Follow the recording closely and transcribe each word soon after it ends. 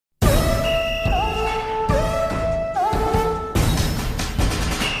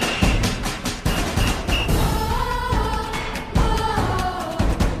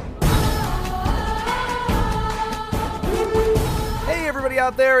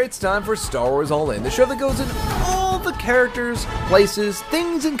out there, it's time for Star Wars All In, the show that goes in all the characters, places,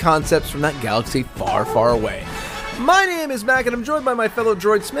 things, and concepts from that galaxy far, far away. My name is Mac, and I'm joined by my fellow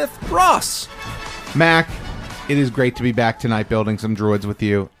droid smith, Ross. Mac, it is great to be back tonight building some droids with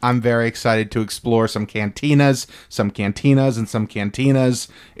you. I'm very excited to explore some cantinas, and some cantinas.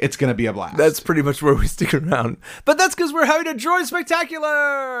 It's going to be a blast. That's pretty much where we stick around. But that's because we're having a droid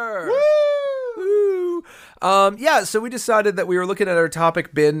spectacular! Woo! Woo! So we decided that we were looking at our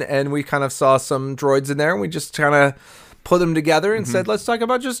topic bin, and we kind of saw some droids in there, and we just kind of put them together and said, let's talk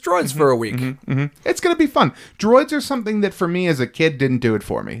about just droids for a week. It's going to be fun. Droids are something that for me as a kid didn't do it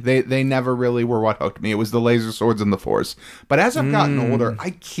for me. They never really were what hooked me. It was the laser swords and the Force. But as I've gotten older,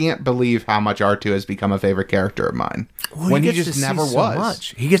 I can't believe how much R2 has become a favorite character of mine. When he just never was.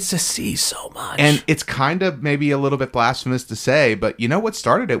 Much. He gets to see so much. And it's kind of maybe a little bit blasphemous to say, but you know what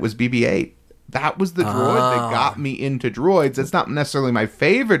started it was BB-8. That was the droid that got me into droids. It's not necessarily my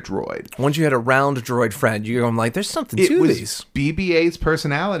favorite droid. Once you had a round droid friend, I'm like, there's something to these. BB-8's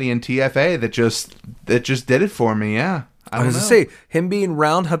personality in TFA that just did it for me, yeah. I was going to say, him being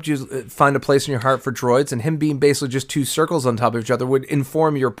round helped you find a place in your heart for droids, and him being basically just two circles on top of each other would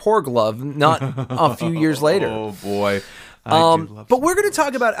inform your Porg love not a few years later. Oh, boy. But we're going to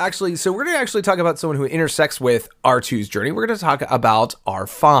talk about we're going to talk about someone who intersects with R2's journey. We're going to talk about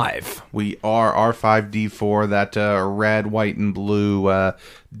R5. We are R5D4, that red, white, and blue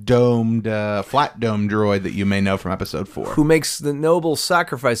domed, flat dome droid that you may know from episode 4. Who makes the noble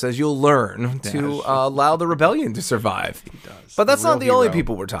sacrifice, as you'll learn, to allow the rebellion to survive. He does. But that's not the only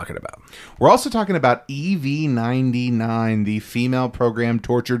people we're talking about. We're also talking about EV-99, the female program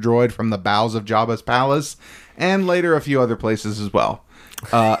torture droid from the bowels of Jabba's palace, and later a few other places as well.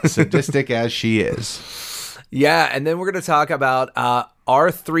 Sadistic as she is. Yeah, and then we're going to talk about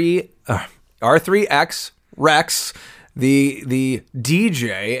R3X Rex, the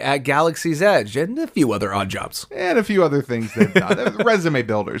DJ at Galaxy's Edge, and a few other odd jobs. And a few other things they've done. Resume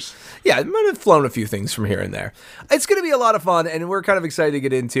builders. Yeah, I might have flown a few things from here and there. It's going to be a lot of fun, and we're kind of excited to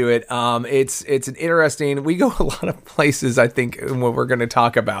get into it. It's an interesting... We go a lot of places, I think, in what we're going to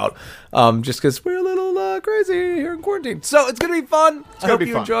talk about, just because we're a little crazy here in quarantine. So it's going to be fun. I hope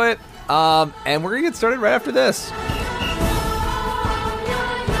you enjoy it. And we're going to get started right after this.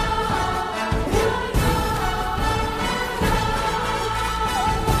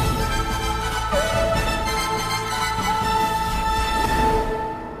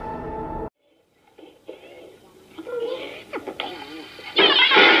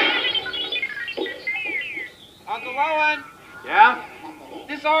 Uncle Owen, Yeah?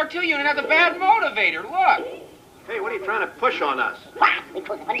 this R2 unit has a bad motivator. Look. Hey, what are you trying to push on us?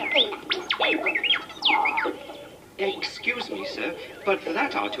 Excuse me, sir, but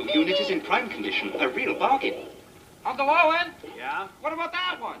that R2 unit is in prime condition. A real bargain. Uncle Owen, Yeah? what about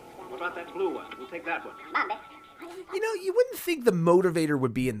that one? What about that blue one? We'll take that one. You wouldn't think the motivator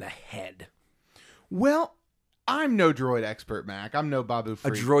would be in the head. Well, I'm no droid expert, Mac. I'm no Babu A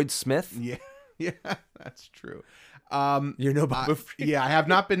freak. droid smith? Yeah, that's true. You're no Babu freak. Yeah, I have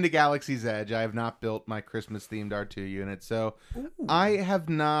not been to Galaxy's Edge. I have not built my Christmas-themed R2 unit, so I have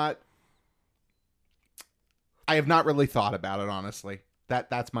not really thought about it, honestly.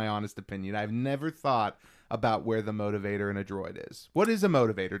 That's my honest opinion. I've never thought about where the motivator in a droid is. What is a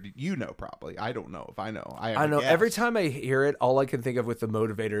motivator? You know, probably. I don't know if I know. I know. Every time I hear it, all I can think of with the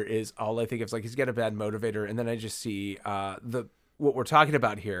motivator is he's got a bad motivator, and then I just see what we're talking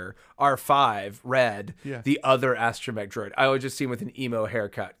about here, R5, Red, the other astromech droid. I would just see him with an emo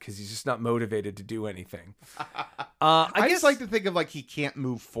haircut because he's just not motivated to do anything. I just like to think of he can't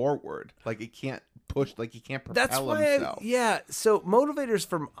move forward, he can't push, he can't propel himself. So motivators,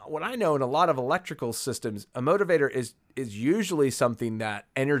 from what I know in a lot of electrical systems, a motivator is usually something that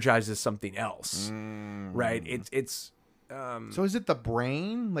energizes something else, right? It's so is it the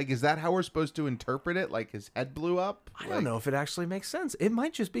brain? Is that how we're supposed to interpret it? His head blew up? I don't know if it actually makes sense. It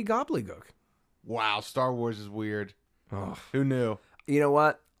might just be gobbledygook. Wow, Star Wars is weird. Oh, who knew? You know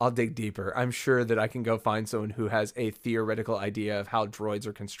what? I'll dig deeper. I'm sure that I can go find someone who has a theoretical idea of how droids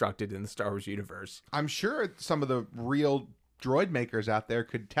are constructed in the Star Wars universe. I'm sure some of the real droid makers out there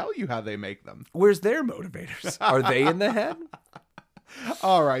could tell you how they make them. Where's their motivators? Are they in the head?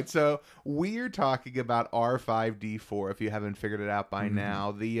 All right, so we're talking about R5D4, if you haven't figured it out by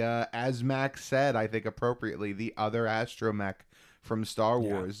now. The, as Max said, I think appropriately, the other astromech from Star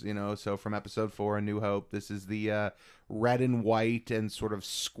Wars, so from episode 4, A New Hope, this is the red and white and sort of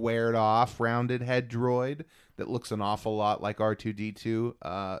squared off rounded head droid that looks an awful lot like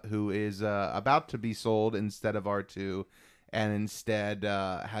R2-D2, who is about to be sold instead of R2, and instead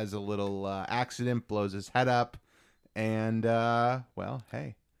has a little accident, blows his head up, And well,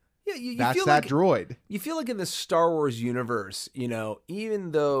 hey, Yeah, you that's feel that like droid. you feel like in the Star Wars universe,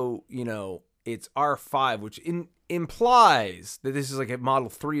 even though it's R5, which implies that this is like a model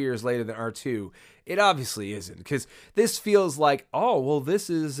 3 years later than R2. It obviously isn't, because this feels like, oh well, this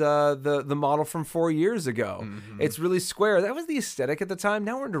is the model from 4 years ago. It's really square. That was the aesthetic at the time.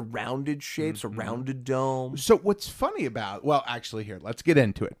 Now we're into rounded shapes, a rounded dome. So what's funny about, well, actually, here, let's get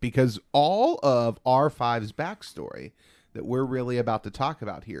into it, because all of R5's backstory that we're really about to talk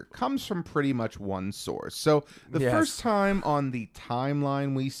about here comes from pretty much one source. So the Yes. first time on the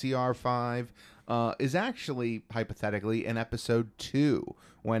timeline we see R5 is actually, hypothetically, in episode 2,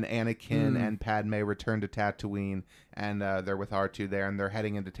 when Anakin and Padme return to Tatooine, and they're with R2 there, and they're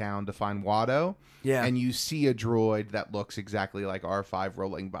heading into town to find Watto. Yeah. And you see a droid that looks exactly like R5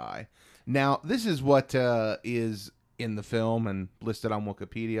 rolling by. Now, this is what is in the film and listed on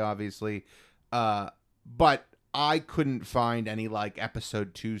Wikipedia, obviously. But I couldn't find any like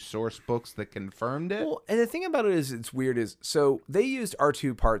episode 2 source books that confirmed it. Well, and the thing about it is, it's weird, is so they used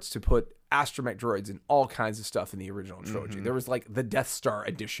R2 parts to put astromech droids in all kinds of stuff in the original trilogy. There was like the Death Star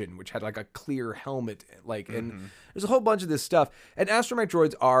edition, which had like a clear helmet, and there's a whole bunch of this stuff. And astromech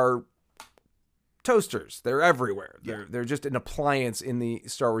droids are toasters. They're everywhere. They're just an appliance in the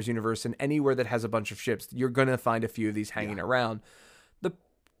Star Wars universe, and anywhere that has a bunch of ships, you're gonna find a few of these hanging around.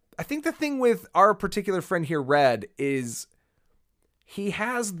 I think the thing with our particular friend here, Red, is he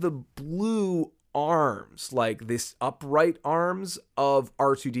has the blue arms, like this upright arms of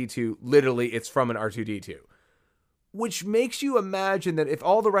R2-D2. Literally, it's from an R2-D2. Which makes you imagine that if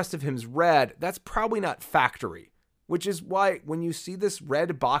all the rest of him's red, that's probably not factory. Which is why when you see this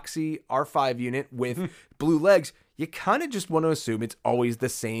red boxy R5 unit with blue legs, you kind of just want to assume it's always the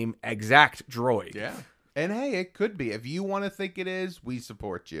same exact droid. Yeah. And hey, it could be. If you want to think it is, we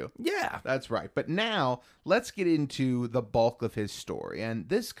support you. Yeah. That's right. But now, let's get into the bulk of his story. And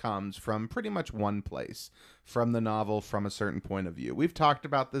this comes from pretty much one place, from the novel From a Certain Point of View. We've talked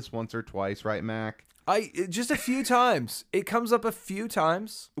about this once or twice, right, Mac? Just a few times. It comes up a few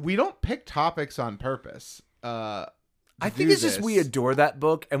times. We don't pick topics on purpose. I think it's just we adore that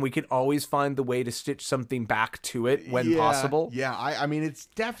book, and we can always find the way to stitch something back to it when possible. Yeah, I mean, it's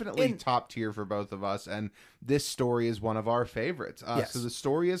definitely top tier for both of us, and this story is one of our favorites. Yes. So the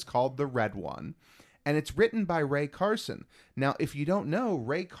story is called The Red One, and it's written by Ray Carson. Now, if you don't know,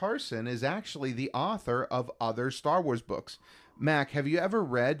 Ray Carson is actually the author of other Star Wars books. Mac, have you ever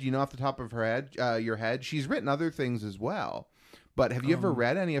read, off the top of your head, she's written other things as well, but have you ever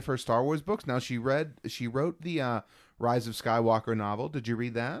read any of her Star Wars books? Now, she wrote the Rise of Skywalker novel. Did you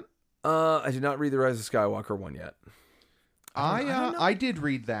read that? I did not read the Rise of Skywalker one yet. I did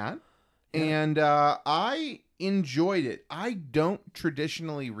read that, and I enjoyed it. I don't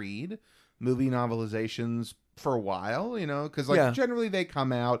traditionally read movie novelizations for a while, because generally they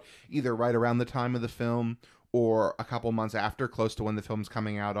come out either right around the time of the film or a couple months after, close to when the film's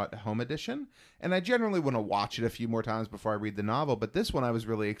coming out at home edition. And I generally want to watch it a few more times before I read the novel. But this one I was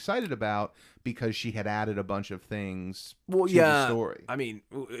really excited about because she had added a bunch of things to the story. I mean,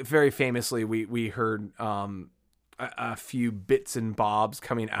 very famously, we heard a few bits and bobs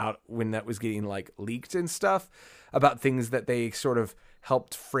coming out when that was getting like leaked and stuff about things that they sort of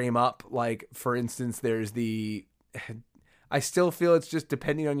helped frame up. Like, for instance, there's I still feel it's just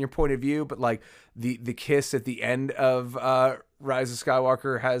depending on your point of view, but like the kiss at the end of Rise of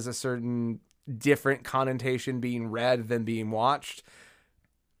Skywalker has a certain different connotation being read than being watched.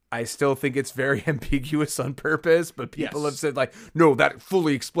 I still think it's very ambiguous on purpose, but people have said like, no, that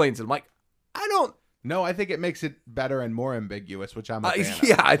fully explains it. I'm like, I don't. No, I think it makes it better and more ambiguous, which I'm a fan of.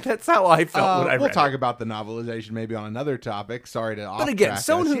 Yeah, that's how I felt when I read We'll talk it. about the novelization maybe on another topic. Sorry to But again,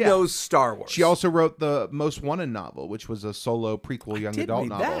 someone who knows Star Wars. She also wrote the Most Wanted novel, which was a solo prequel young did adult read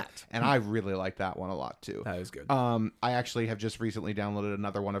novel. that. And I really like that one a lot, too. That was good. I actually have just recently downloaded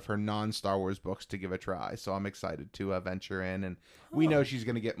another one of her non-Star Wars books to give a try, so I'm excited to venture in. And we know she's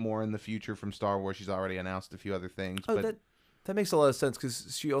going to get more in the future from Star Wars. She's already announced a few other things. Oh, but that makes a lot of sense,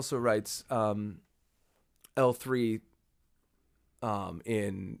 because she also writes L3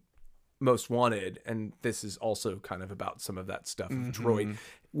 in Most Wanted, and this is also kind of about some of that stuff of droid.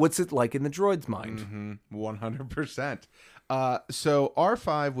 What's it like in the droid's mind? 100%. So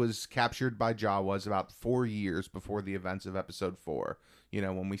R5 was captured by Jawas about 4 years before the events of Episode 4,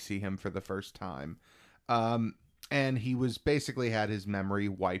 when we see him for the first time. And he was basically had his memory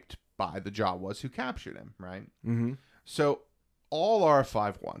wiped by the Jawas who captured him, right? Mm-hmm. So all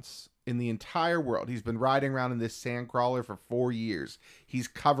R5 wants in the entire world. He's been riding around in this sandcrawler for 4 years. He's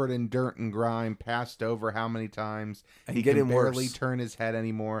covered in dirt and grime, passed over how many times. And he getting can barely worse. turn his head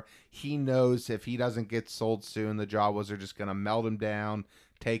anymore. He knows if he doesn't get sold soon, the Jawas are just going to melt him down,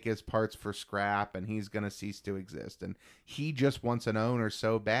 take his parts for scrap, and he's going to cease to exist. And he just wants an owner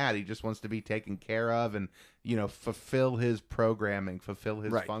so bad. He just wants to be taken care of and, fulfill his programming, fulfill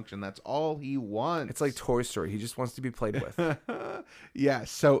his function. That's all he wants. It's like Toy Story. He just wants to be played with. Yeah,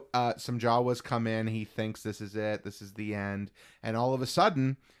 so some Jawas come in. He thinks this is it. This is the end. And all of a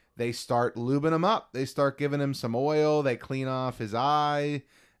sudden, they start lubing him up. They start giving him some oil. They clean off his eye.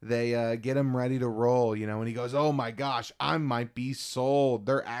 They get him ready to roll, and he goes, oh my gosh, I might be sold.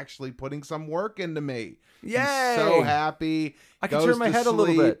 They're actually putting some work into me. Yay! He's so happy. I can Goes turn my to head a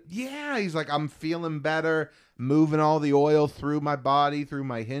little sleep. bit. Yeah, he's like, I'm feeling better, moving all the oil through my body, through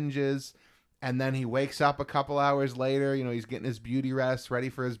my hinges. And then he wakes up a couple hours later, he's getting his beauty rest, ready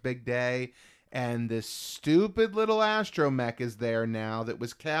for his big day. And this stupid little astromech is there now that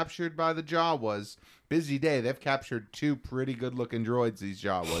was captured by the Jawas. Busy day. They've captured 2 pretty good-looking droids, these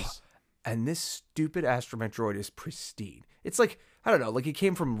Jawas. And this stupid astromech droid is pristine. It's like, I don't know, like it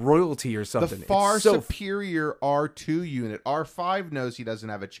came from royalty or something. The far It's so superior R2 unit. R5 knows he doesn't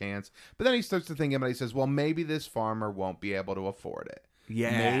have a chance. But then he starts to think about it. He says, well, maybe this farmer won't be able to afford it.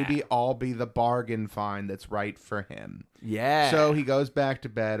 Yeah. Maybe I'll be the bargain find that's right for him. Yeah. So he goes back to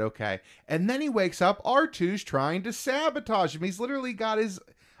bed. Okay. And then he wakes up. R2's trying to sabotage him. He's literally got his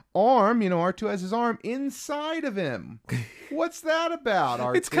arm, R2 has his arm inside of him. What's that about,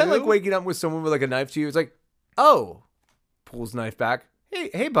 R2? It's kind of like waking up with someone with like a knife to you. It's like, oh, pulls knife back.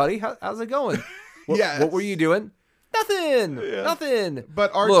 Hey, buddy, how's it going? Yes. What were you doing? Nothing.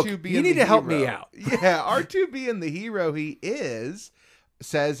 But R2 Look, being you need the to help hero- me out. Yeah, R2 being the hero he is,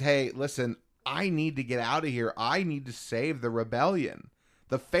 says, hey, listen, I need to get out of here. I need to save the rebellion.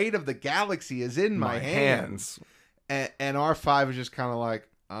 The fate of the galaxy is in my hands. And R5 is just kind of like,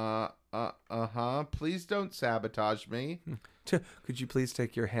 please don't sabotage me. Could you please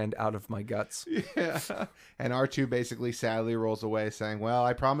take your hand out of my guts? Yeah. And R2 basically sadly rolls away saying, well,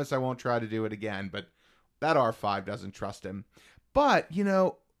 I promise I won't try to do it again. But that R5 doesn't trust him. But,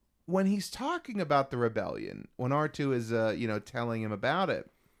 when he's talking about the rebellion, when R2 is, telling him about it,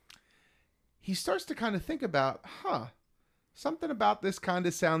 he starts to kind of think about, something about this kind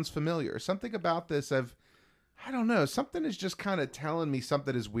of sounds familiar. Something about this I don't know. Something is just kind of telling me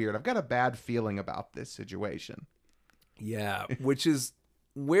something is weird. I've got a bad feeling about this situation. Yeah, which is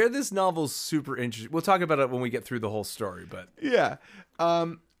where this novel's super interesting. We'll talk about it when we get through the whole story, but Yeah.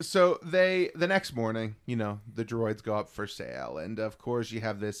 So the next morning, the droids go up for sale, and of course you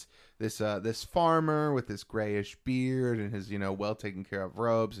have this farmer with this grayish beard and his well taken care of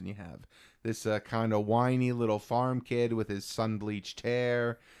robes, and you have this kind of whiny little farm kid with his sun bleached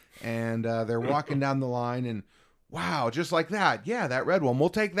hair, and they're walking down the line, and wow, just like that, yeah, that red one, we'll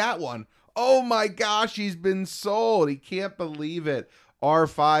take that one. Oh my gosh, he's been sold. He can't believe it.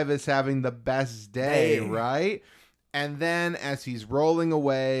 R5 is having the best day, right? And then as he's rolling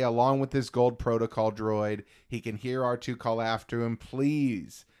away along with this gold protocol droid, he can hear R2 call after him,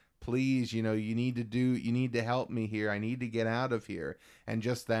 please, you need to help me here. I need to get out of here. And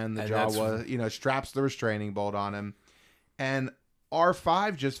just then the Jawa, straps the restraining bolt on him. And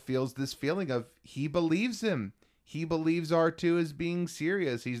R5 just feels this feeling of he believes him. He believes R2 is being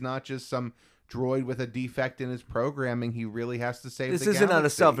serious. He's not just some droid with a defect in his programming. He really has to save the galaxy. This isn't out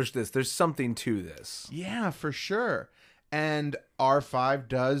of selfishness. There's something to this. Yeah, for sure. And R5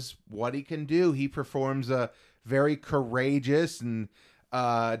 does what he can do. He performs a very courageous and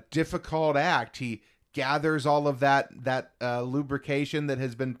difficult act. He gathers all of that lubrication that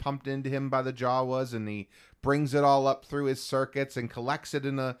has been pumped into him by the Jawas, and he brings it all up through his circuits and collects it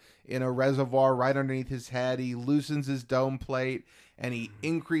in a reservoir right underneath his head. He loosens his dome plate, and he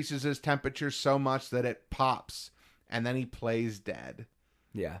increases his temperature so much that it pops, and then he plays dead.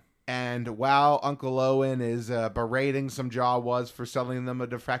 Yeah. And while Uncle Owen is berating some Jawas for selling them a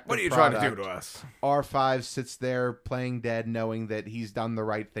defective What are you product, trying to do to us? R5 sits there playing dead, knowing that he's done the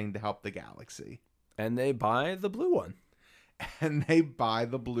right thing to help the galaxy. And they buy the blue one. And they buy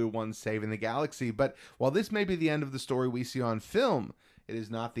the blue one, saving the galaxy. But while this may be the end of the story we see on film, it is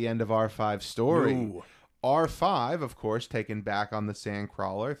not the end of R5's story. No. R5, of course, taken back on the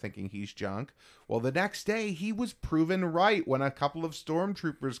Sandcrawler, thinking he's junk. Well, the next day, he was proven right when a couple of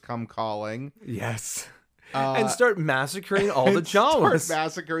stormtroopers come calling. Yes. And start massacring all the Jawas. Start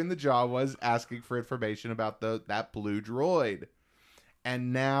massacring the Jawas, asking for information about that blue droid.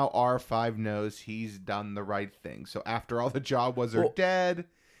 And now R5 knows he's done the right thing. So after all the Jawas are dead,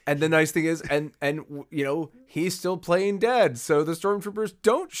 And the nice thing is, and you know, he's still playing dead, so the stormtroopers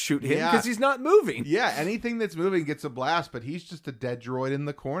don't shoot him because he's not moving. Yeah, anything that's moving gets a blast, but he's just a dead droid in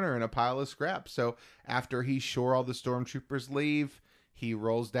the corner in a pile of scrap. So after he's sure all the stormtroopers leave, he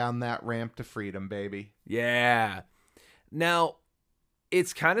rolls down that ramp to freedom, baby. Yeah. Now,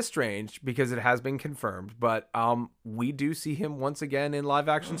 it's kind of strange because it has been confirmed, but we do see him once again in live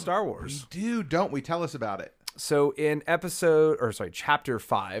action Star Wars. We do, don't we? Tell us about it. So in chapter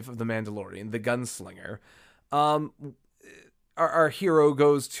 5 of The Mandalorian, The Gunslinger, our hero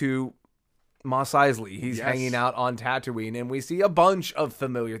goes to Mos Eisley. He's hanging out on Tatooine, and we see a bunch of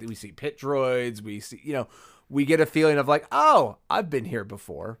familiar things. We see pit droids. We see, you know, we get a feeling of like, oh, I've been here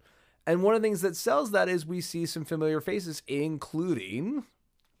before. And one of the things that sells that is we see some familiar faces, including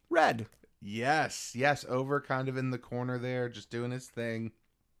Red. Yes, over kind of in the corner there, just doing his thing.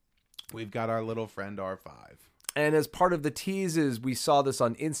 We've got our little friend R5. And as part of the teases, we saw this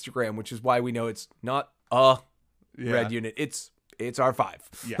on Instagram, which is why we know it's not a Red unit. It's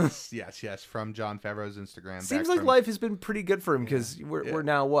R5. yes. From Jon Favreau's Instagram. Seems like life has been pretty good for him because we're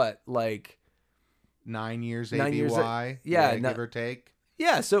now what, like 9 years 9 years, ABY? Give or take.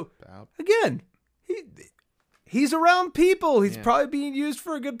 Yeah. So again, he's around people. He's probably being used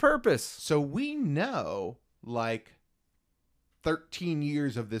for a good purpose. So we know like 13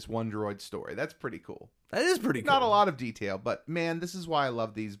 years of this one droid story. That's pretty cool. That is pretty cool. Not a lot of detail, but man, this is why I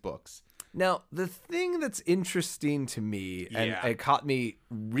love these books. Now, the thing that's interesting to me, and it caught me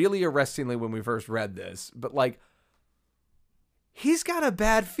really arrestingly when we first read this, but like, he's got a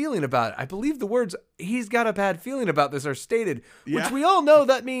bad feeling about it. I believe the words "he's got a bad feeling about this" are stated, which we all know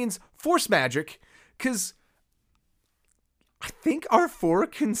that means force magic, because I think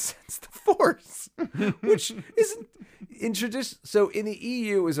R4 can sense the force, which isn't in tradition. So in the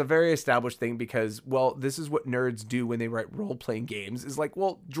EU is a very established thing because, well, this is what nerds do when they write role-playing games. Is like,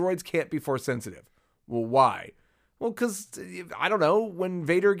 well, droids can't be force sensitive. Well, why? Well, because, I don't know, when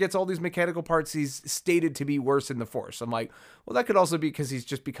Vader gets all these mechanical parts, he's stated to be worse in the force. I'm like, well, that could also be because he's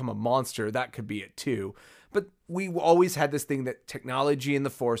just become a monster. That could be it too. But we always had this thing that technology and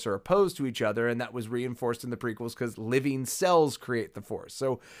the force are opposed to each other, and that was reinforced in the prequels because living cells create the force.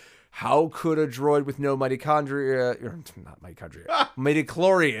 So how could a droid with no mitochondria, or not mitochondria,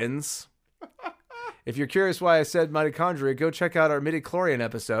 midichlorians, if you're curious why I said mitochondria, go check out our midichlorian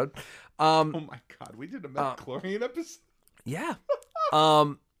episode. Oh my God, we did a midichlorian episode? Yeah.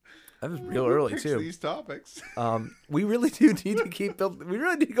 That was real early too. These topics. We really do need to we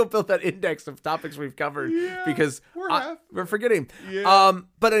really need to go build that index of topics we've covered because we're forgetting. Yeah.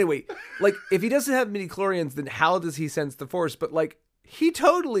 But anyway, like if he doesn't have midichlorians, then how does he sense the force? But like he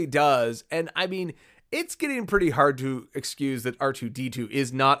totally does. And I mean, it's getting pretty hard to excuse that R2-D2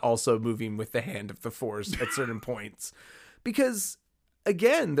 is not also moving with the hand of the force at certain points because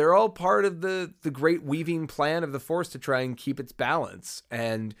again, they're all part of the great weaving plan of the force to try and keep its balance.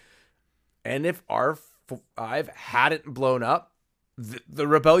 And if R5 hadn't blown up, the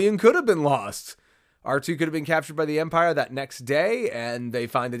rebellion could have been lost. R2 could have been captured by the Empire that next day, and they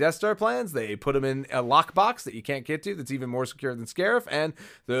find the Death Star plans. They put him in a lockbox that you can't get to that's even more secure than Scarif, and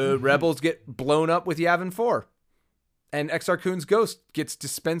the rebels get blown up with Yavin 4. And Exar Kun's ghost gets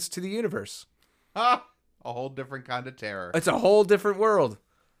dispensed to the universe. A whole different kind of terror. It's a whole different world.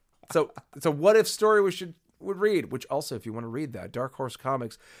 So it's a what-if story we would read, which also, if you want to read that, Dark Horse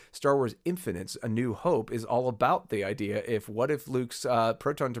Comics, Star Wars Infinite, A New Hope, is all about the idea what if Luke's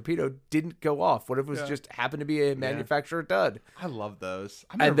proton torpedo didn't go off? What if it was just happened to be a manufacturer dud? I love those.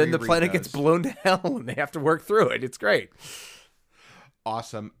 And then the planet gets blown to hell and they have to work through it. It's great.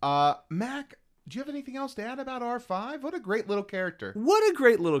 Awesome. Mac, do you have anything else to add about R5? What a great little character. What a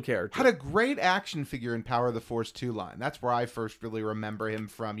great little character. Had a great action figure in Power of the Force 2 line. That's where I first really remember him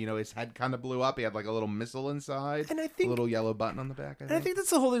from. You know, his head kind of blew up. He had like a little missile inside. And I think a little yellow button on the back. I think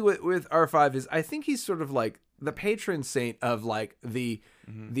that's the whole thing with R5 is I think he's sort of like the patron saint of like the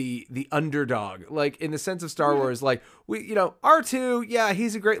underdog, like in the sense of Star Wars, like R2,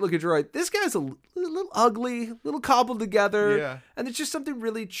 he's a great looking droid. This guy's a little ugly, a little cobbled together, and there's just something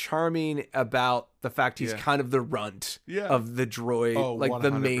really charming about the fact he's kind of the runt of the droid, like 100%.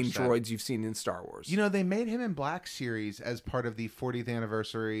 The main droids you've seen in Star Wars. You know, they made him in Black Series as part of the 40th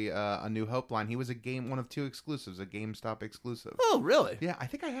anniversary A New Hope line. He was one of 2 exclusives, a GameStop exclusive. Oh, really? Yeah, I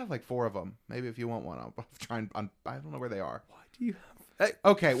think I have like 4 of them. Maybe if you want one, I'll try and I don't know where they are. Why do you?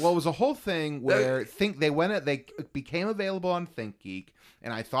 Okay, well, it was a whole thing where they became available on ThinkGeek,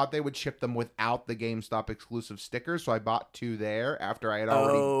 and I thought they would ship them without the GameStop exclusive stickers, so I bought 2 there after I had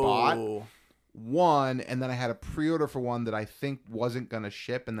already bought one, and then I had a pre-order for one that I think wasn't going to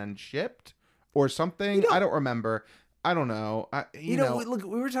ship and then shipped or something. I don't remember. I don't know. You know, look,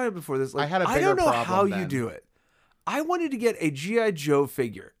 we were talking before this. Like, I had a I bigger don't know problem how you then. do it. I wanted to get a G.I. Joe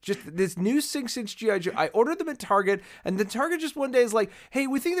figure. Just this new 6-inch G.I. Joe. I ordered them at Target, and the Target just one day is like, hey,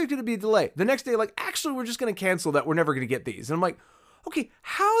 we think there's going to be a delay. The next day, like, actually, we're just going to cancel that. We're never going to get these. And I'm like, okay,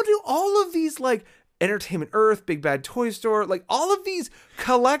 how do all of these, like, Entertainment Earth, Big Bad Toy Store, like all of these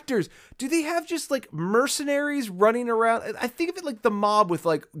collectors, do they have just like mercenaries running around? I think of it like the mob with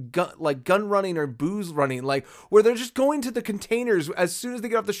like gun running or booze running, like where they're just going to the containers as soon as they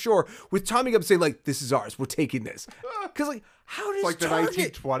get off the shore with Tommy Gun saying like, this is ours, we're taking this. Because like, how does Like the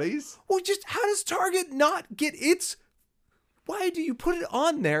Target, 1920s? well, just how does Target not get its? Why do you put it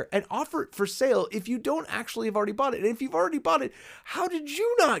on there and offer it for sale if you don't actually have already bought it? And if you've already bought it, how did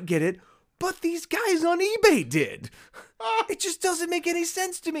you not get it? But these guys on eBay did. It just doesn't make any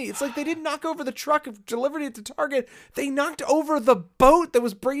sense to me. It's like they didn't knock over the truck and delivered it to Target. They knocked over the boat that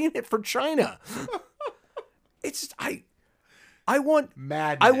was bringing it from China. It's just, I want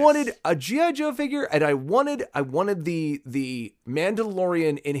Madness. I wanted a G.I. Joe figure, and I wanted the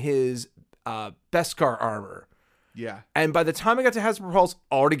Mandalorian in his Beskar armor. Yeah. And by the time I got to Hasbro Pulse,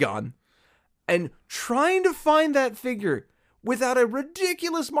 already gone. And trying to find that figure without a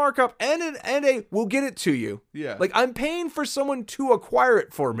ridiculous markup and a we'll get it to you. Yeah. Like I'm paying for someone to acquire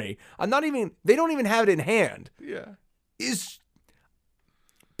it for me. They don't even have it in hand. Yeah.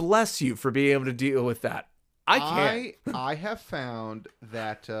 Bless you for being able to deal with that. I can't. I have found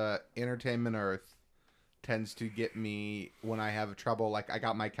that Entertainment Earth tends to get me when I have trouble. Like I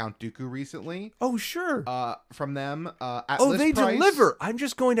got my Count Dooku recently. Oh, sure. From them. At oh, list they price, deliver. I'm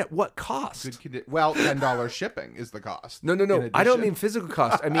just going at what cost? Well, $10 shipping is the cost. No. in I don't addition. mean physical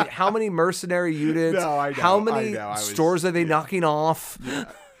cost. I mean, how many mercenary units? No, I know, How I many know, I was- stores are they knocking off? Yeah.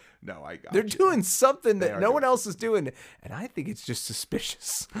 No, I got They're you. doing something They that are no one doing else is doing. And I think it's just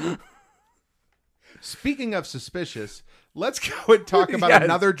suspicious. Speaking of suspicious, let's go and talk about Yes.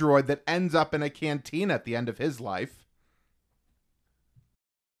 another droid that ends up in a canteen at the end of his life.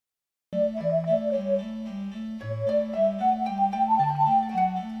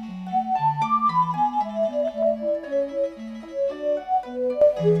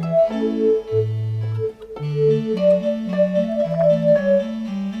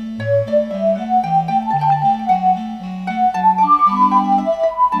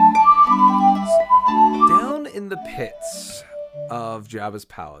 Down in the pits of Jabba's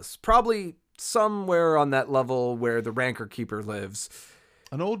palace, probably somewhere on that level where the Rancor Keeper lives.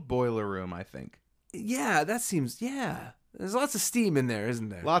 An old boiler room, I think. Yeah, that seems, yeah. There's lots of steam in there, isn't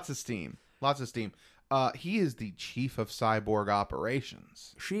there? Lots of steam. Lots of steam. He is the chief of cyborg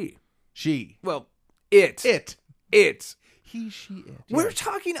operations. She. Well, it. He, she, it. We're Yes.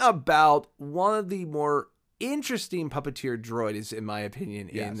 talking about one of the more interesting puppeteer droids, in my opinion,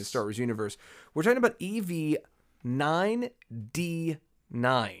 in the Yes. Star Wars universe. We're talking about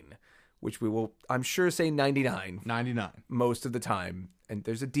EV-9D9, which we will, I'm sure, say 99 99. most of the time. And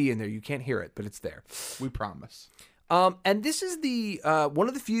there's a D in there. You can't hear it, but it's there. We promise. And this is the one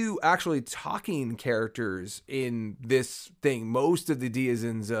of the few actually talking characters in this thing. Most of the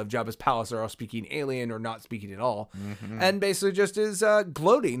denizens of Jabba's palace are all speaking alien or not speaking at all. And basically just is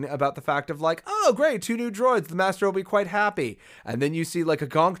gloating about the fact of like, oh, great, 2 new droids. The master will be quite happy. And then you see like a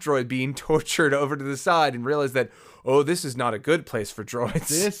gonk droid being tortured over to the side and realize that, oh, this is not a good place for droids.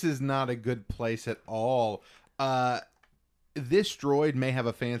 This is not a good place at all. This droid may have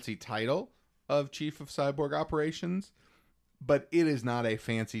a fancy title of Chief of Cyborg Operations, but it is not a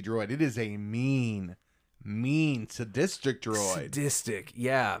fancy droid. It is a mean, sadistic droid. Sadistic,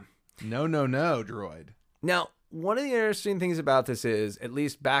 yeah. No, droid. Now, one of the interesting things about this is, at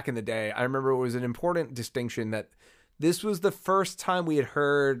least back in the day, I remember it was an important distinction that this was the first time we had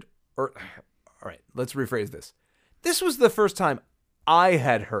heard, all right, let's rephrase this. This was the first time I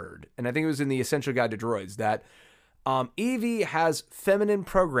had heard, and I think it was in the Essential Guide to Droids, that EV has feminine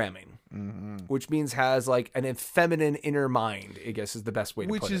programming, which means has like an feminine inner mind, I guess is the best way to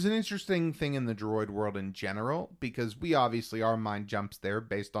put it. Which is an interesting thing in the droid world in general, because we obviously, our mind jumps there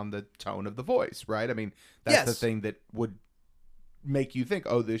based on the tone of the voice, right? I mean, that's the Yes. thing that would make you think,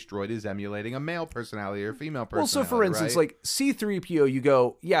 oh, this droid is emulating a male personality or female Well, personality. so for instance, right? like C-3PO, you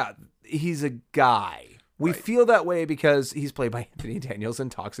go, yeah, he's a guy. We feel that way because he's played by Anthony Daniels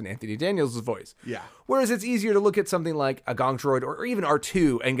and talks in Anthony Daniels' voice. Yeah. Whereas it's easier to look at something like a gonk droid or even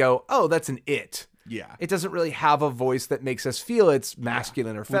R2 and go, oh, that's an it. Yeah. It doesn't really have a voice that makes us feel it's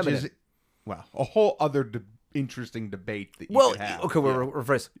masculine or feminine. Which is, well, a whole other interesting debate that you Well, could have. okay, we'll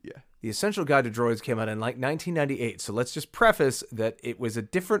reverse. Yeah. The Essential Guide to Droids came out in like 1998, so let's just preface that it was a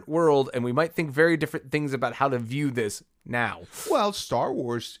different world, and we might think very different things about how to view this now. Well, Star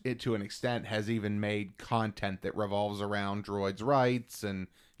Wars, to an extent, has even made content that revolves around droids' rights and,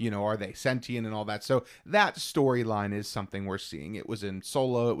 are they sentient and all that. So that storyline is something we're seeing. It was in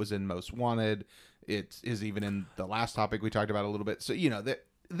Solo. It was in Most Wanted. It is even in the last topic we talked about a little bit. So,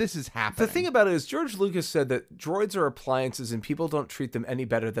 this is happening. The thing about it is George Lucas said that droids are appliances and people don't treat them any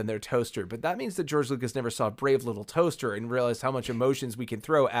better than their toaster. But that means that George Lucas never saw Brave Little Toaster and realized how much emotions we can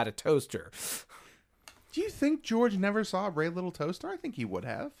throw at a toaster. Do you think George never saw Brave Little Toaster? I think he would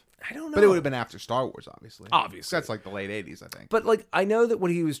have. I don't know. But it would have been after Star Wars, obviously. Obviously. That's like the late 80s, I think. But I know that what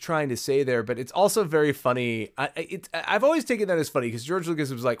he was trying to say there, but it's also very funny. I've always taken that as funny because George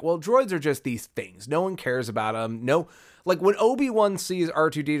Lucas was like, well, droids are just these things. No one cares about them. No, when Obi-Wan sees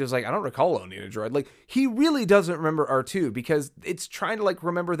R2-D2, it's like, I don't recall owning a droid. He really doesn't remember R2 because it's trying to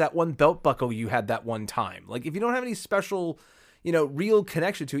remember that one belt buckle you had that one time. If you don't have any special, real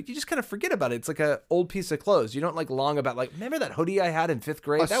connection to it, you just kind of forget about it. It's like an old piece of clothes. You don't long about remember that hoodie I had in 5th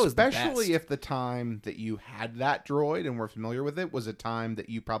grade? That was the best. Especially if the time that you had that droid and were familiar with it was a time that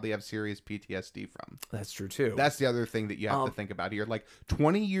you probably have serious PTSD from. That's true too. That's the other thing that you have to think about here.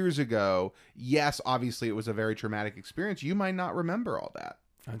 20 years ago, yes, obviously it was a very traumatic experience. You might not remember all that.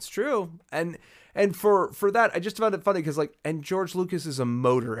 That's true. And for that, I just found it funny because and George Lucas is a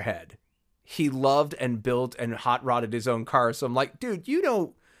motorhead. He loved and built and hot rodded his own car. So I'm like, dude, you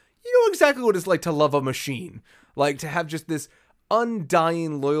know exactly what it's like to love a machine, to have just this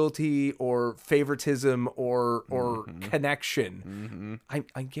undying loyalty or favoritism or connection.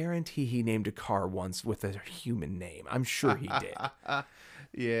 I guarantee he named a car once with a human name. I'm sure he did.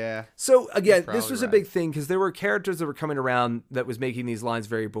 Yeah. So again, this was right. a big thing because there were characters that were coming around that was making these lines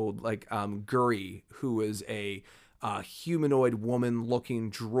very bold, like Guri, who was a humanoid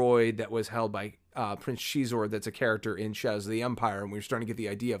woman-looking droid that was held by Prince Shizor. That's a character in Shadows of the Empire, and we were starting to get the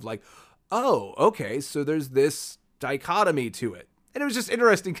idea of oh, okay, so there's this dichotomy to it. And it was just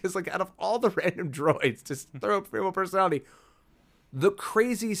interesting because out of all the random droids, just throw up real personality, the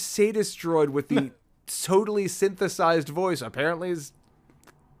crazy sadist droid with the totally synthesized voice apparently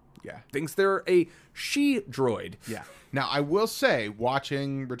thinks they're a she droid. Yeah. Now, I will say,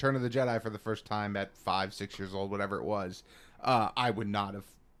 watching Return of the Jedi for the first time at 5-6 years old, whatever it was, I would not have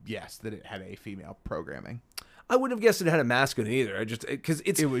guessed that it had a female programming. I wouldn't have guessed it had a masculine either. It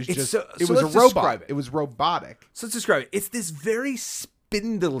was a robot. It was robotic. So let's describe it. It's this very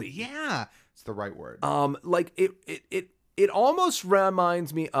spindly. Yeah, it's the right word. It almost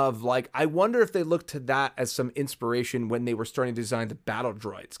reminds me of I wonder if they looked to that as some inspiration when they were starting to design the battle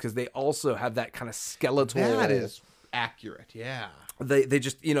droids, because they also have that kind of skeletal. That is accurate. Yeah. They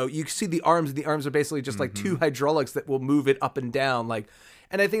just, you see the arms, and the arms are basically just two hydraulics that will move it up and down.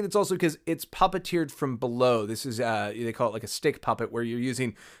 And I think it's also because it's puppeteered from below. This is, they call it a stick puppet, where you're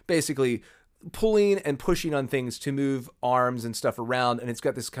using basically pulling and pushing on things to move arms and stuff around. And it's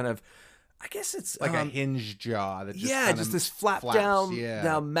got this kind of, I guess it's a hinged jaw that just just this flaps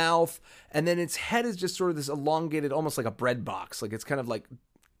down mouth, and then its head is just sort of this elongated, almost like a bread box. It's kind of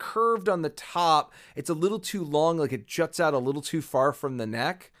curved on the top. It's a little too long, it juts out a little too far from the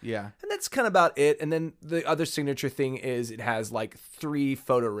neck. Yeah. And that's kind of about it. And then the other signature thing is it has 3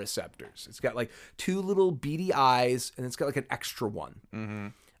 photoreceptors. It's got 2 little beady eyes, and it's got an extra one.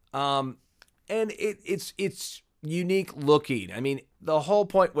 Mm-hmm. And it's unique looking. I mean, the whole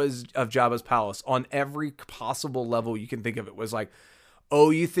point of Jabba's palace on every possible level you can think of it was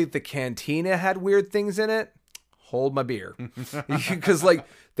oh, you think the cantina had weird things in it? Hold my beer. Because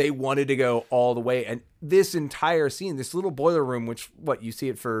they wanted to go all the way. And this entire scene, this little boiler room, which you see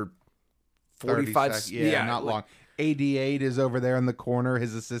it for 45 seconds. Yeah, not long. AD-8 is over there in the corner,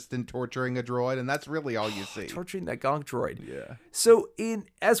 his assistant torturing a droid, and that's really all you see. Torturing that gonk droid. Yeah. So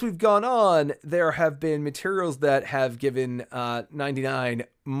as we've gone on, there have been materials that have given 99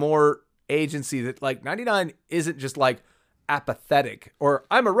 more agency, that 99 isn't just apathetic or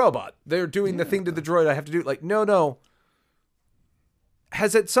I'm a robot. They're doing the thing to the droid I have to do. No.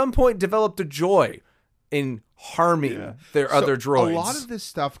 Has at some point developed a joy in harming their other droids. A lot of this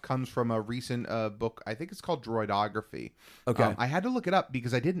stuff comes from a recent book. I think it's called Droidography. Okay. I had to look it up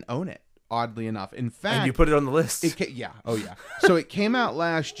because I didn't own it, oddly enough. In fact... And you put it on the list? Oh, yeah. So it came out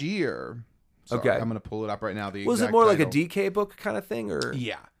last year. Sorry, okay. I'm going to pull it up right now. Was it more like a DK book kind of thing? Or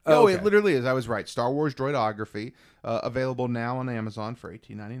Yeah. Oh, Okay. it literally is. I was right. Star Wars Droidography, available now on Amazon for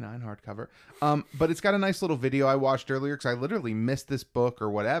 $18.99 hardcover. But it's got a nice little video I watched earlier because I literally missed this book or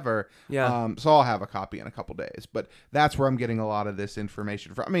whatever. Yeah. So I'll have a copy in a couple days. But that's where I'm getting a lot of this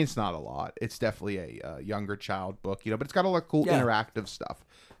information from. I mean, it's not a lot. It's definitely a younger child book, but it's got a lot of cool interactive stuff.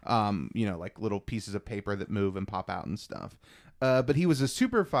 Like little pieces of paper that move and pop out and stuff. But he was a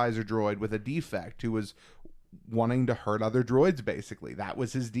supervisor droid with a defect who was wanting to hurt other droids, basically. That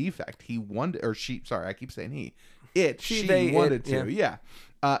was his defect. He wanted, or she, sorry, I keep saying he. She wanted to, yeah.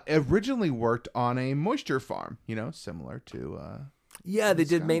 Originally worked on a moisture farm, similar to... Yeah, they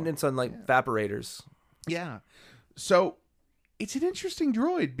did maintenance on, evaporators. Yeah. So, it's an interesting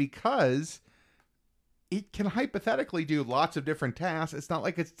droid because it can hypothetically do lots of different tasks. It's not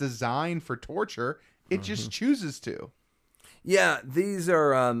like it's designed for torture. It just chooses to. Yeah, these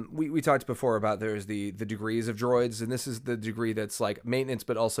are, we talked before about there's the degrees of droids, and this is the degree that's like maintenance,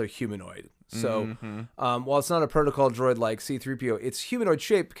 but also humanoid. So while it's not a protocol droid like C-3PO, it's humanoid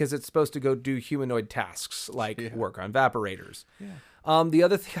shaped because it's supposed to go do humanoid tasks like work on evaporators. Yeah. The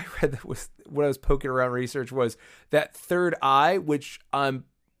other thing I read that was when I was poking around research was that third eye, which I'm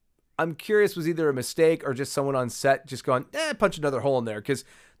curious was either a mistake or just someone on set just going, punch another hole in there. Because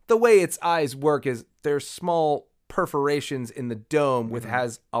the way its eyes work is they're small perforations in the dome with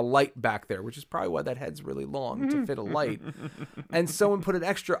has a light back there, which is probably why that head's really long to fit a light. And someone put an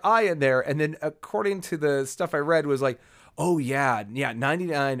extra eye in there, and then according to the stuff I read was like, oh yeah,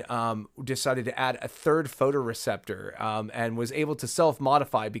 99 decided to add a third photoreceptor and was able to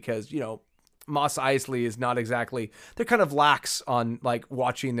self-modify because Mos Eisley is not exactly, they're kind of lax on like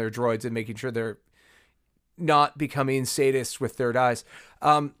watching their droids and making sure they're not becoming sadists with third eyes.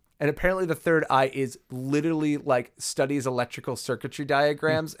 And apparently the third eye is literally like studies electrical circuitry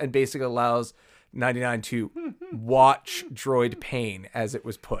diagrams and basically allows 99 to watch droid pain as it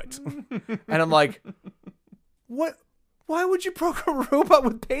was put. And I'm like, what? Why would you program a robot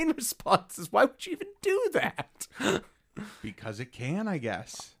with pain responses? Why would you even do that? Because it can, I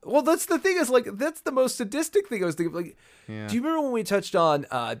guess. Well, that's the thing is like, that's the most sadistic thing I was thinking. Like, do you remember when we touched on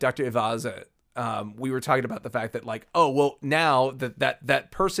Dr. Ivaza? We were talking about the fact that like, oh, well, now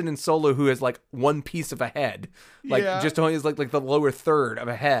that person in Solo who has like one piece of a head, like just only is like the lower third of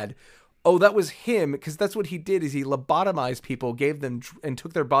a head. Oh, that was him because that's what he did is he lobotomized people, gave them and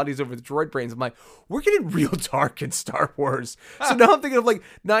took their bodies over the droid brains. I'm like, we're getting real dark in Star Wars. So now I'm thinking of like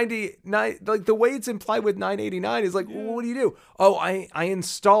 99, like the way it's implied with 989 is like, well, what do you do? Oh, I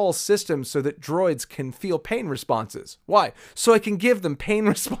install systems so that droids can feel pain responses. Why? So I can give them pain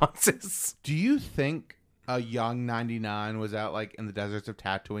responses. Do you think a young 99 was out like in the deserts of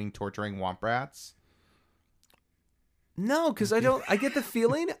Tatooine torturing womp rats? No, because I get the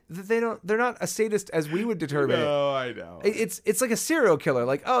feeling that they're not a sadist as we would determine it. No, I know. It's like a serial killer.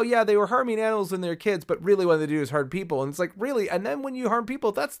 Like, oh yeah, they were harming animals when they were kids, but really what they do is harm people. And it's like, really? And then when you harm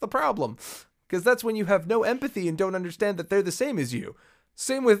people, that's the problem. Because that's when you have no empathy and don't understand that they're the same as you.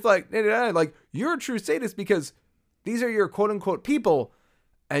 Same with like you're a true sadist because these are your quote unquote people,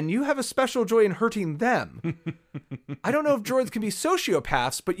 and you have a special joy in hurting them. I don't know if droids can be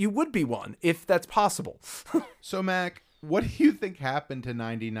sociopaths, but you would be one if that's possible. So, Mac, what do you think happened to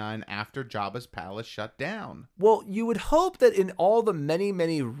 99 after Jabba's palace shut down? Well, you would hope that in all the many,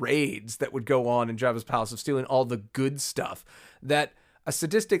 many raids that would go on in Jabba's palace of stealing all the good stuff, that a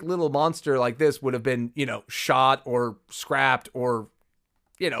sadistic little monster like this would have been, shot or scrapped or,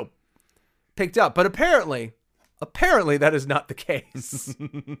 picked up. But apparently that is not the case.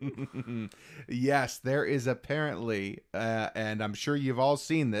 Yes, there is apparently, and I'm sure you've all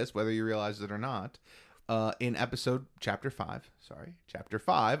seen this, whether you realize it or not, in chapter 5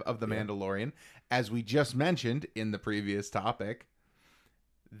 of The Mandalorian, as we just mentioned in the previous topic,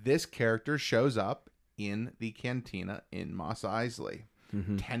 this character shows up in the cantina in Mos Eisley,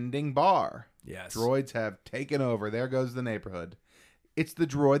 tending bar. Yes. Droids have taken over. There goes the neighborhood. It's the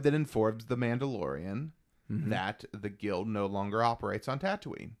droid that informs the Mandalorian that the guild no longer operates on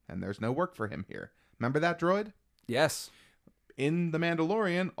Tatooine, and there's no work for him here. Remember that droid? Yes. In The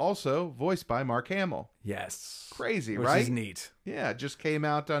Mandalorian, also voiced by Mark Hamill. Yes. Crazy, Which right? is neat. Yeah, it just came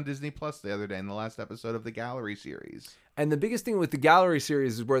out on Disney Plus the other day in the last episode of the Gallery series. And the biggest thing with the Gallery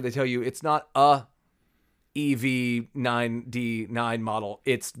series is where they tell you it's not a EV9D9 model.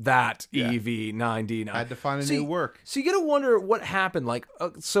 It's that EV9D9. Had to find a new work. So you got to wonder what happened.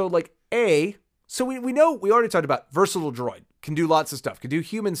 So we know, we already talked about versatile droid. Can do lots of stuff. Can do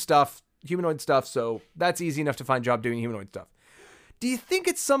humanoid stuff. So that's easy enough to find job doing humanoid stuff. Do you think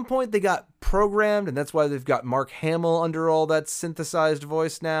at some point they got programmed and that's why they've got Mark Hamill under all that synthesized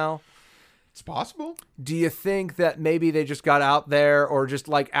voice now? It's possible. Do you think that maybe they just got out there, or just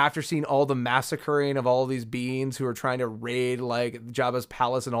like after seeing all the massacring of all these beings who are trying to raid like Jabba's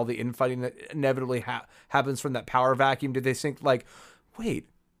palace and all the infighting that inevitably happens from that power vacuum, did they think like, wait,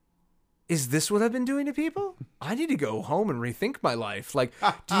 is this what I've been doing to people? I need to go home and rethink my life. Like,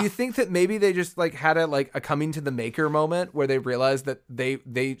 do you think that maybe they just like had a coming to the maker moment where they realized that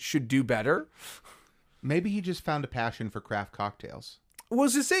they should do better? Maybe he just found a passion for craft cocktails.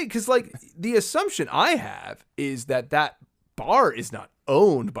 Was to say, because like the assumption I have is that bar is not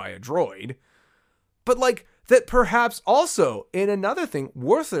owned by a droid, but like that perhaps also in another thing,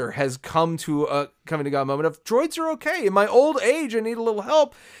 Werther has come to a coming to God moment of droids are okay. In my old age, I need a little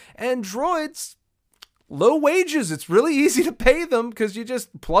help, and droids, low wages. It's really easy to pay them because you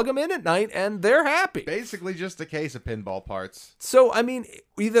just plug them in at night and they're happy. Basically, just a case of pinball parts. So I mean,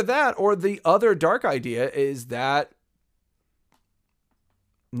 either that or the other dark idea is that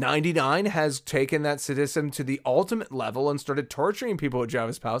 99 has taken that sadism to the ultimate level and started torturing people at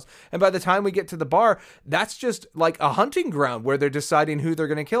Jabba's palace. And by the time we get to the bar, that's just like a hunting ground where they're deciding who they're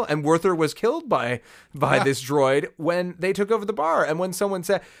going to kill. And Werther was killed by this droid when they took over the bar. And when someone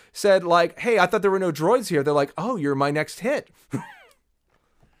said like, hey, I thought there were no droids here. They're like, oh, you're my next hit.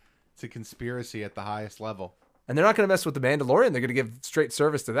 It's a conspiracy at the highest level. And they're not going to mess with the Mandalorian. They're going to give straight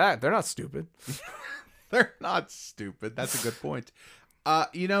service to that. They're not stupid. They're not stupid. That's a good point.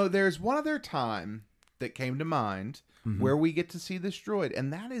 There's one other time that came to mind where we get to see this droid,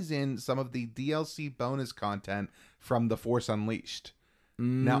 and that is in some of the DLC bonus content from The Force Unleashed.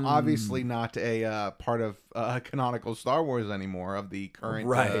 Now, obviously not a part of canonical Star Wars anymore, of the current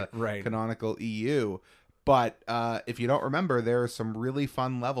right. canonical EU. But if you don't remember, there are some really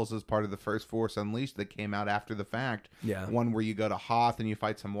fun levels as part of the first Force Unleashed that came out after the fact. Yeah. One where you go to Hoth and you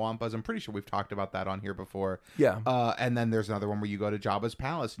fight some Wampas. I'm pretty sure we've talked about that on here before. Yeah. And then there's another one where you go to Jabba's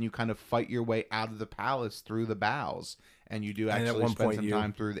palace and you kind of fight your way out of the palace through the bows. And you do actually spend some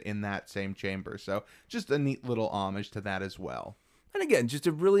time in that same chamber. So just a neat little homage to that as well. And again, just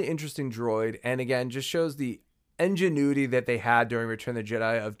a really interesting droid. And again, just shows the ingenuity that they had during Return of the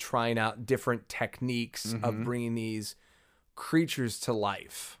Jedi of trying out different techniques of bringing these creatures to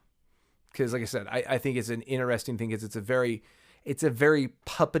life. Because like I said, I think it's an interesting thing because it's a very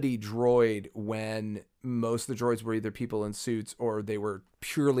puppety droid when most of the droids were either people in suits or they were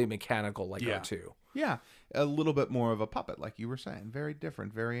purely mechanical like R2. Yeah, a little bit more of a puppet, like you were saying. Very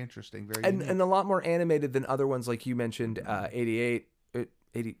different, very interesting, very and a lot more animated than other ones, like you mentioned, 88,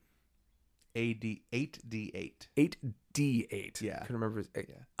 80. AD8D8. 8D8. Yeah. I couldn't remember his,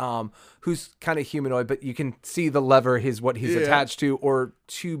 who's kind of humanoid, but you can see the lever, what he's attached to, or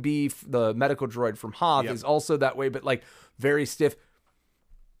 2B, the medical droid from Hoth, is also that way, but like very stiff.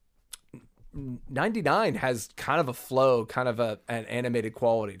 99 has kind of a flow, kind of an animated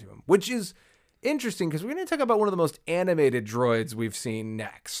quality to him, which is interesting because we're going to talk about one of the most animated droids we've seen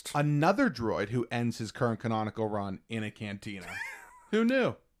next. Another droid who ends his current canonical run in a cantina. Who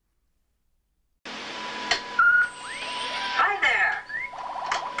knew?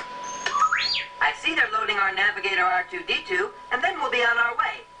 I see they're loading our navigator R2-D2, and then we'll be on our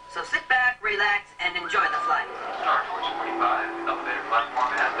way. So sit back, relax, and enjoy the flight. Star Force 45, elevator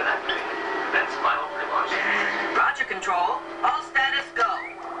platform has been activated. Commence final pre-launch. Roger, Control. All status go.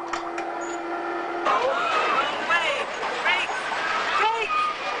 Oh, wrong way! Brakes! Brakes!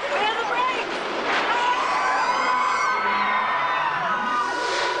 Where are the brakes?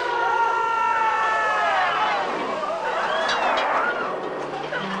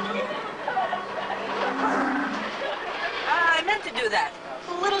 I meant to do that.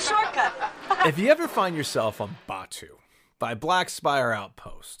 A little shortcut. If you ever find yourself on Batuu by Black Spire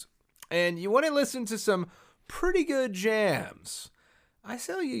Outpost and you want to listen to some pretty good jams, I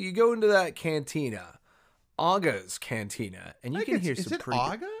tell you, you go into that cantina, Aga's Cantina, and you can hear some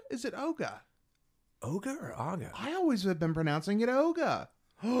pretty good... Is it Aga? Is it Oga? Oga or Aga? I always have been pronouncing it Oga.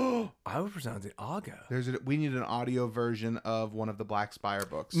 I would pronounce it Aga. We need an audio version of one of the Black Spire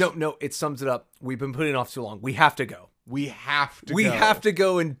books. No, it sums it up. We've been putting it off too long. We have to go. We have to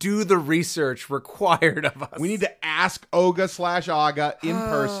go and do the research required of us. We need to ask Oga/Aga in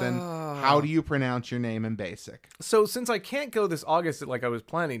person. How do you pronounce your name in Basic? So since I can't go this August like I was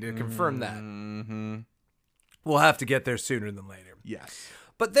planning to confirm that, we'll have to get there sooner than later. Yes.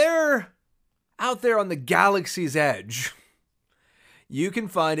 But they're out there on the galaxy's edge. You can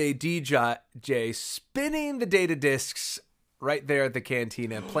find a DJ spinning the data discs right there at the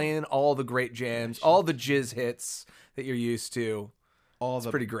cantina, playing all the great jams, all the jizz hits that you're used to. It's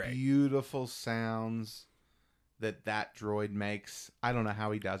pretty great. Beautiful sounds that droid makes. I don't know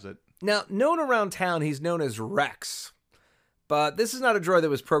how he does it. Now, known around town, he's known as Rex. But this is not a droid that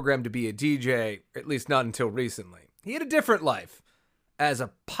was programmed to be a DJ, at least not until recently. He had a different life as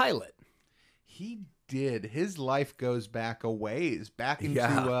a pilot. He did. His life goes back a ways, back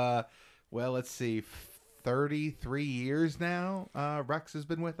into, well, let's see, 33 years now. Rex has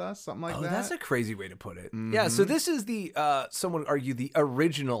been with us, something like that. That's a crazy way to put it. Yeah, so this is the, some would argue, the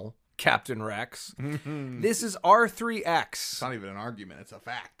original Captain Rex. This is R3X. It's not even an argument. It's a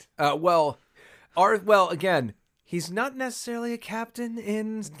fact. Well, again, he's not necessarily a captain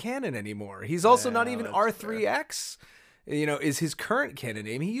in canon anymore. He's also not even R3X. You know, is his current canon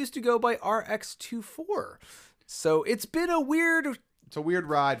name. He used to go by RX-24. So it's been a weird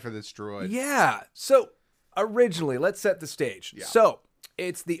ride for this droid. Yeah. So originally, let's set the stage. Yeah. So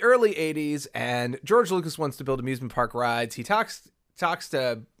it's the early 80s, and George Lucas wants to build amusement park rides. He talks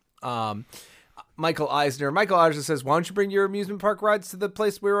to Michael Eisner. Michael Eisner says, why don't you bring your amusement park rides to the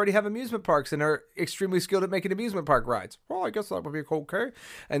place where we already have amusement parks and are extremely skilled at making amusement park rides? Well, I guess that would be okay.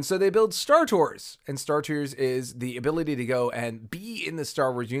 And so they build Star Tours. And Star Tours is the ability to go and be in the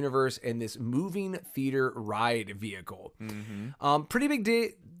Star Wars universe in this moving theater ride vehicle. Pretty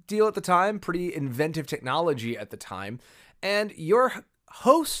big deal at the time. Pretty inventive technology at the time. And your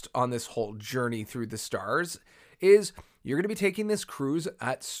host on this whole journey through the stars is... You're going to be taking this cruise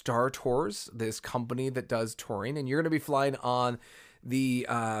at Star Tours, this company that does touring, and you're going to be flying on the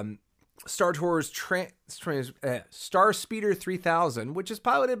Star Tours Star Speeder 3000, which is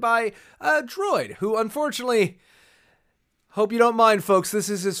piloted by a droid who, unfortunately, hope you don't mind, folks, this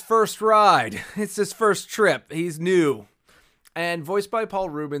is his first ride. It's his first trip. He's new. And voiced by Paul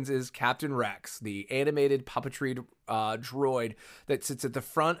Rubens is Captain Rex, the animated puppetry droid that sits at the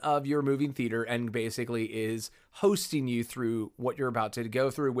front of your moving theater and basically is hosting you through what you're about to go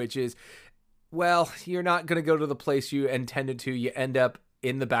through, which is, well, you're not going to go to the place you intended to. You end up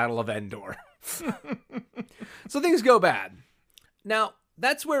in the Battle of Endor. So things go bad. Now,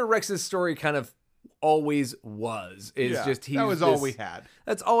 that's where Rex's story kind of always was. That was all we had.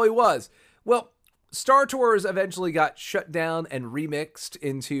 That's all he was. Well, Star Tours eventually got shut down and remixed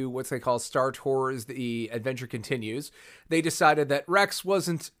into what they call Star Tours The Adventure Continues. They decided that Rex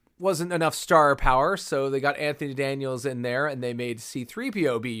wasn't enough star power, so they got Anthony Daniels in there, and they made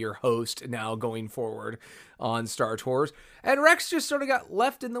C-3PO be your host now going forward on Star Tours. And Rex just sort of got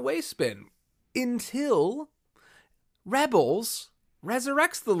left in the waste bin until Rebels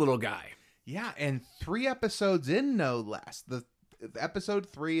resurrects the little guy. Yeah, and 3 episodes in, no less. The episode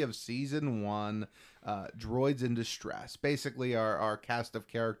 3 of season 1, Droids in Distress. Basically, our cast of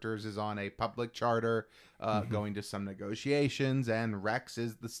characters is on a public charter, going to some negotiations, and Rex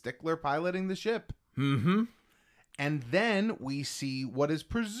is the stickler piloting the ship. Mm-hmm. And then we see what is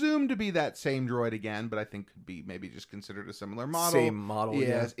presumed to be that same droid again, but I think could be maybe just considered a similar model. Same model,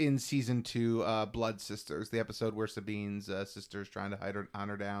 yes, in season 2, Blood Sisters, the episode where Sabine's sister's trying to hunt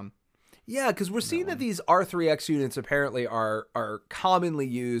her down. Yeah, because we're seeing that these R3X units apparently are commonly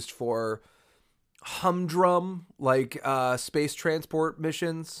used for humdrum, like space transport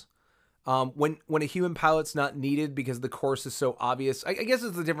missions. When a human pilot's not needed because the course is so obvious. I guess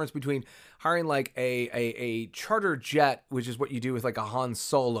it's the difference between hiring like a charter jet, which is what you do with like a Han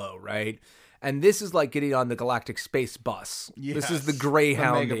Solo, right? And this is like getting on the Galactic Space Bus. Yes, this is the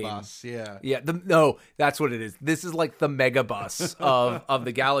Greyhound. The Megabus, yeah. Yeah, no, that's what it is. This is like the Megabus of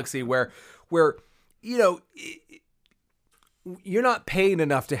the galaxy where you know, you're not paying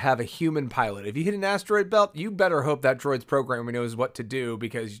enough to have a human pilot. If you hit an asteroid belt, you better hope that droid's programmer knows what to do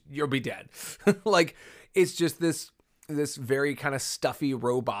because you'll be dead. Like, it's just this very kind of stuffy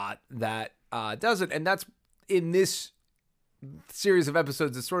robot that does it. And that's in this series of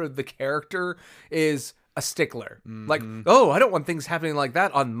episodes, it's sort of the character is a stickler. Like, oh, I don't want things happening like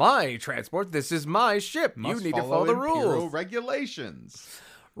that on my transport. This is my ship. You need to follow the rules. Regulations.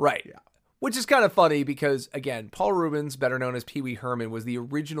 Right. Yeah. Which is kind of funny because, again, Paul Rubens, better known as Pee Wee Herman, was the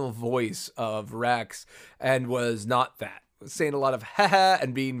original voice of Rex and was not that. Saying a lot of ha-ha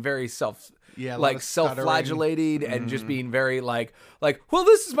and being very self-flagellating and just being very like, well,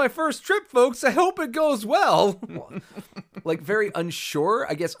 this is my first trip, folks. I hope it goes well. Like very unsure.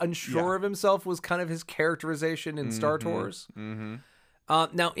 I guess unsure of himself was kind of his characterization in Star Tours.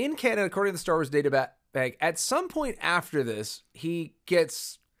 Now, in canon, according to the Star Wars data bank, at some point after this, he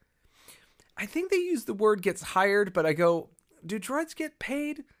gets... I think they use the word gets hired, but I go, do droids get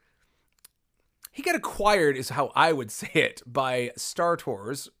paid? He got acquired is how I would say it by Star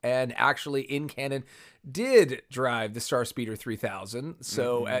Tours, and actually in canon did drive the Star Speeder 3000.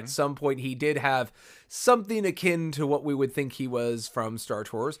 So at some point he did have something akin to what we would think he was from Star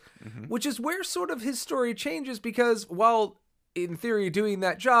Tours, which is where sort of his story changes because while in theory doing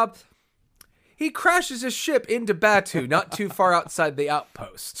that job, He crashes his ship into Batu, not too far outside the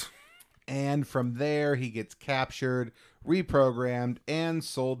outpost. And from there, he gets captured, reprogrammed, and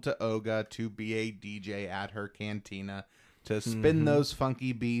sold to Oga to be a DJ at her cantina to spin those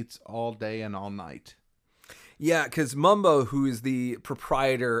funky beats all day and all night. Yeah, because Mumbo, who is the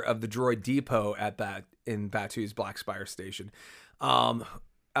proprietor of the Droid Depot in Batu's Black Spire station,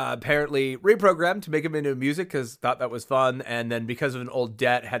 apparently reprogrammed to make him into music because thought that was fun, and then because of an old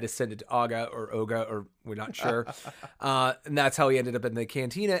debt had to send it to Oga, or we're not sure. And that's how he ended up in the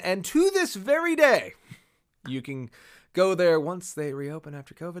cantina. And to this very day, you can go there once they reopen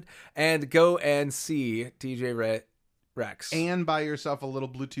after COVID and go and see DJ Rex. And buy yourself a little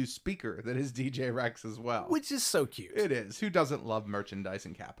Bluetooth speaker that is DJ Rex as well. Which is so cute. It is. Who doesn't love merchandise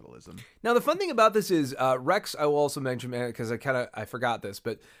and capitalism? Now, the fun thing about this is Rex, I will also mention, because I forgot this,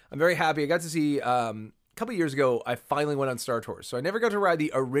 but I'm very happy. I got to see, a couple years ago, I finally went on Star Tours. So I never got to ride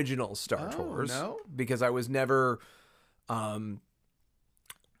the original Star Tours. No? Because I was never, I'm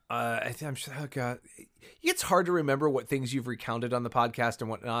sure, oh God, it's hard to remember what things you've recounted on the podcast and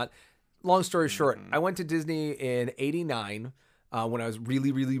whatnot. Long story short, I went to Disney in '89 when I was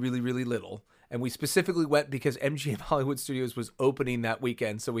really, really, really, really little. And we specifically went because MGM Hollywood Studios was opening that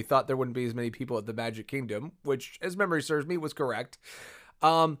weekend. So we thought there wouldn't be as many people at the Magic Kingdom, which, as memory serves me, was correct.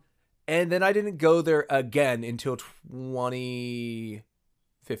 And then I didn't go there again until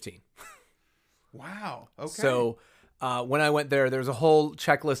 2015. Wow. Okay. So when I went there, there's a whole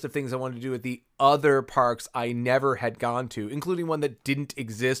checklist of things I wanted to do at the other parks I never had gone to, including one that didn't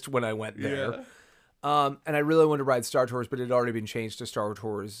exist when I went there. Yeah. And I really wanted to ride Star Tours, but it had already been changed to Star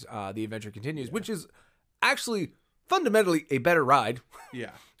Tours The Adventure Continues, which is actually fundamentally a better ride.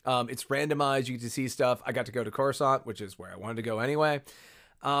 Yeah. It's randomized. You get to see stuff. I got to go to Coruscant, which is where I wanted to go anyway.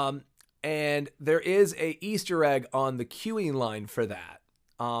 And there is a Easter egg on the queuing line for that.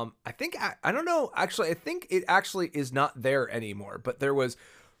 I think, I don't know, actually, I think it actually is not there anymore, but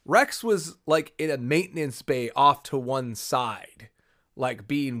Rex was like in a maintenance bay off to one side, like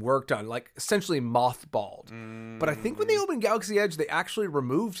being worked on, like essentially mothballed. But I think when they opened Galaxy Edge, they actually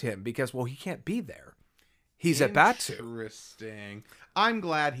removed him because, well, he can't be there. He's at Batu. Interesting. I'm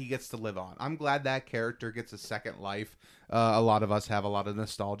glad he gets to live on. I'm glad that character gets a second life. A lot of us have a lot of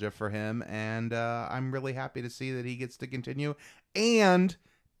nostalgia for him, and I'm really happy to see that he gets to continue, and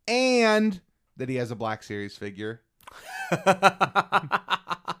that he has a Black Series figure.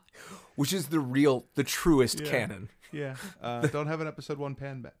 Which is the truest canon. Yeah. Don't have an episode 1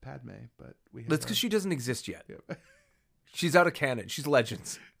 Padme, but we have. That's because she doesn't exist yet. Yeah. She's out of canon. She's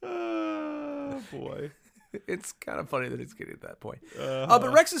Legends. Oh, boy. It's kind of funny that it's getting to that point.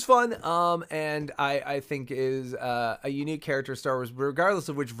 But Rex is fun, and I think is a unique character of Star Wars, regardless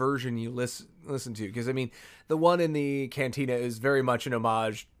of which version you listen to. Because, I mean, the one in the Cantina is very much an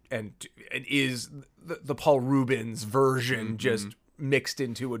homage and is the Paul Rubens version, just mixed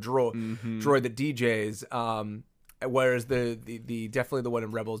into a droid that DJs. Whereas the definitely the one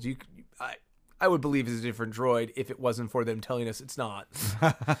in Rebels, I would believe is a different droid if it wasn't for them telling us it's not.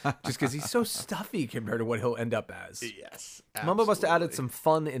 Just because he's so stuffy compared to what he'll end up as. Yes. Mumbo must have added some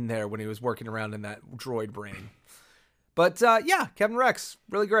fun in there when he was working around in that droid brain. But yeah, Captain Rex,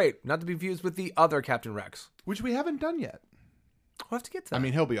 really great. Not to be confused with the other Captain Rex. Which we haven't done yet. We'll have to get to that. I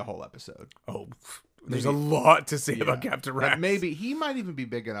mean, he'll be a whole episode. Oh, there's a lot to say about Captain Rex. But maybe he might even be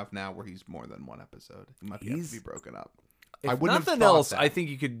big enough now where he's more than one episode. He might have to be broken up. If nothing else, I think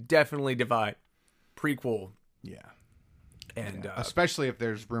you could definitely divide prequel. Yeah. And especially if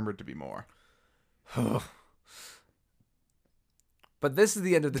there's rumored to be more. But this is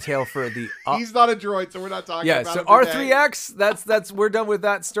the end of the tale for the. He's not a droid, so we're not talking about. Yeah, so it today. R3X. That's we're done with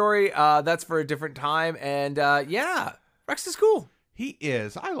that story. That's for a different time. And yeah, Rex is cool. He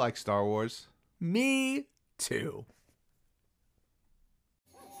is. I like Star Wars. Me too.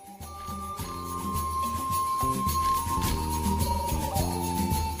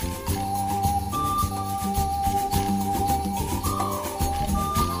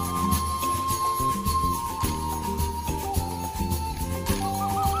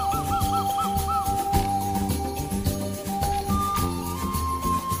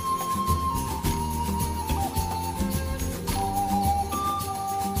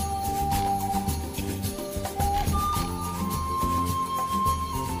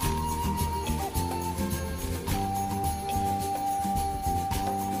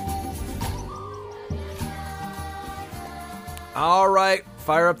 All right,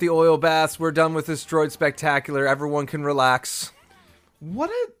 fire up the oil baths. We're done with this droid spectacular. Everyone can relax.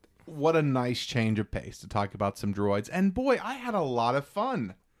 What a nice change of pace to talk about some droids. And boy, I had a lot of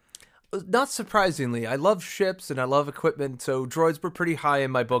fun. Not surprisingly, I love ships and I love equipment, so droids were pretty high in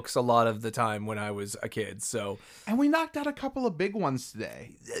my books a lot of the time when I was a kid. So, And we knocked out a couple of big ones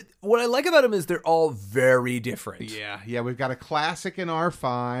today. what I like about them is they're all very different. Yeah, we've got a classic in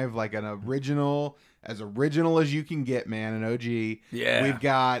R5, like an original as you can get, man, an OG. Yeah. We've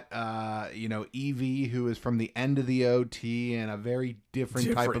got, Evie, who is from the end of the OT and a very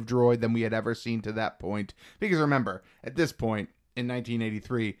different type of droid than we had ever seen to that point. Because remember, at this point in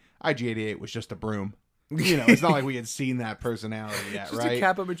 1983, IG-88 was just a broom. It's not like we had seen that personality yet, Just right? a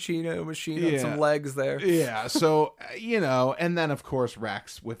cappuccino machine and some legs there. Yeah, so, and then, of course,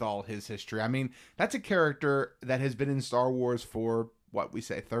 Rex with all his history. I mean, that's a character that has been in Star Wars for, what we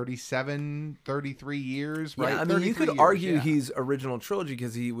say, 33 years, right? Yeah, I mean, you could 33 argue years, yeah. he's original trilogy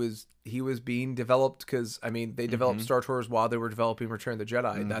because he was being developed because, I mean, they developed Star Tours while they were developing Return of the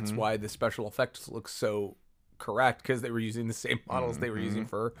Jedi. That's why the special effects look so correct, because they were using the same models they were using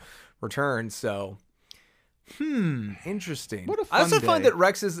for Return, so... interesting. What a I also fun find day. that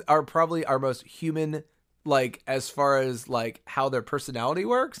Rexes are probably our most human, like, as far as, like, how their personality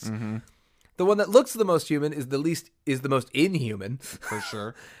works. The one that looks the most human is the most inhuman. For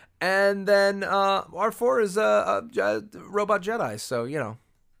sure. And then R4 is a robot Jedi, so, Yeah,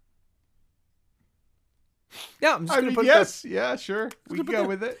 I'm just going to put yes, yeah, sure. We can put go that-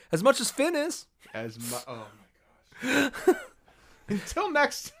 with it. as much as Finn is. Oh my gosh. Until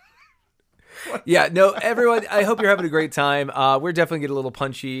next. Yeah, no, everyone, I hope you're having a great time. We're definitely getting a little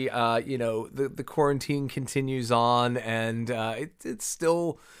punchy. The quarantine continues on, and it's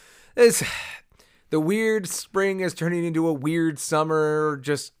still... the weird spring is turning into a weird summer,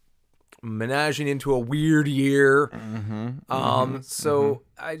 just menaging into a weird year. So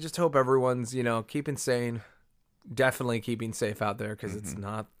I just hope everyone's, keeping sane. Definitely keeping safe out there, because it's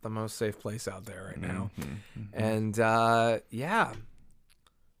not the most safe place out there right now. And,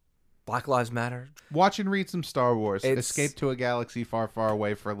 Black Lives Matter. Watch and read some Star Wars. It's- Escape to a galaxy far, far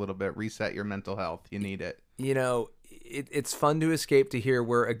away for a little bit. Reset your mental health. You need it. It's fun to escape to here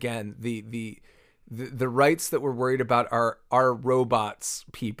where, again, the rights that we're worried about are robots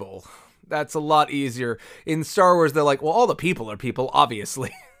people. That's a lot easier. In Star Wars, they're like, well, all the people are people,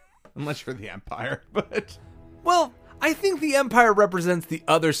 obviously. Unless you're the Empire, but... Well, I think the Empire represents the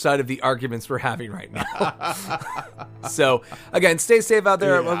other side of the arguments we're having right now. So, again, stay safe out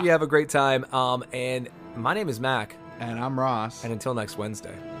there. I Yeah. hope you have a great time. And my name is Mac. And I'm Ross. And until next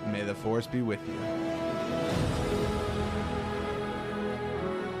Wednesday. May the Force be with you.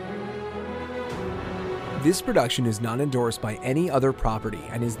 This production is not endorsed by any other property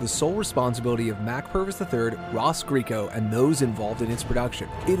and is the sole responsibility of Mac Purvis III, Ross Grieco, and those involved in its production.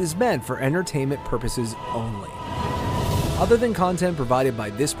 It is meant for entertainment purposes only. Other than content provided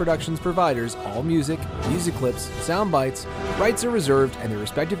by this production's providers, all music, music clips, sound bites, rights are reserved, and their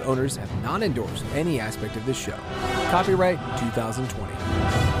respective owners have not endorsed any aspect of this show. Copyright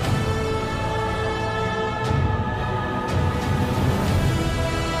 2020.